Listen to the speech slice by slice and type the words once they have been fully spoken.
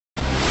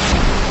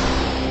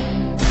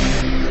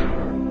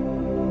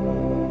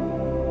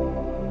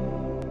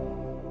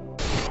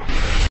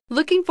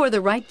Looking for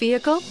the right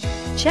vehicle?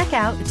 Check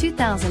out the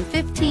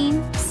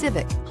 2015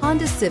 Civic,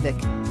 Honda Civic.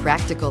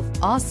 Practical,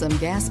 awesome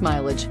gas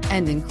mileage,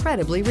 and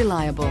incredibly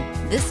reliable.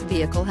 This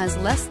vehicle has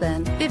less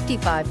than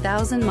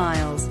 55,000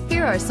 miles.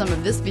 Here are some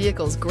of this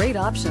vehicle's great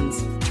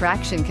options: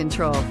 traction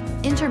control,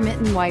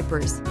 intermittent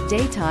wipers,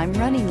 daytime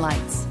running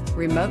lights,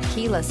 remote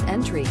keyless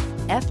entry,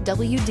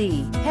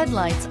 FWD,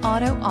 headlights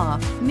auto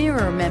off,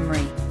 mirror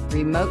memory,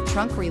 remote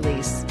trunk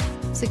release,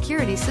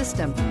 security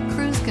system,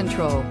 cruise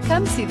control.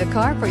 Come see the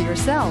car for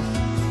yourself.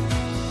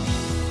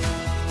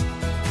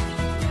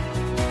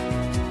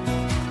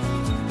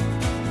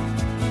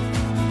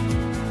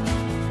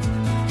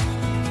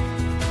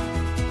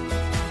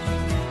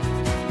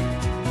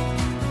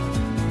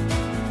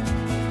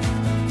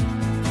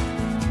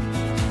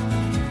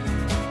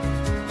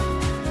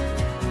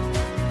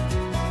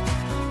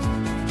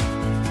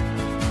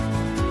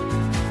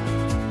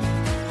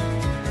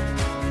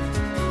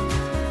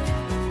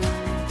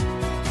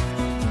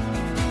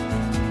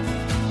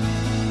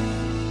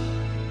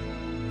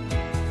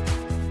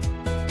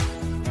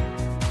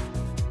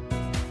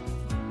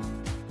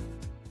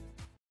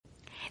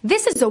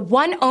 This is a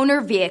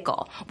one-owner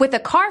vehicle with a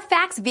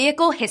Carfax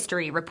Vehicle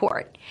History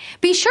Report.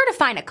 Be sure to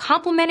find a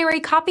complimentary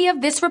copy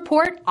of this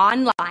report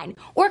online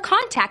or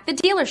contact the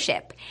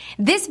dealership.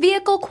 This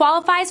vehicle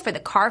qualifies for the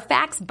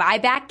Carfax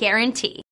Buyback Guarantee.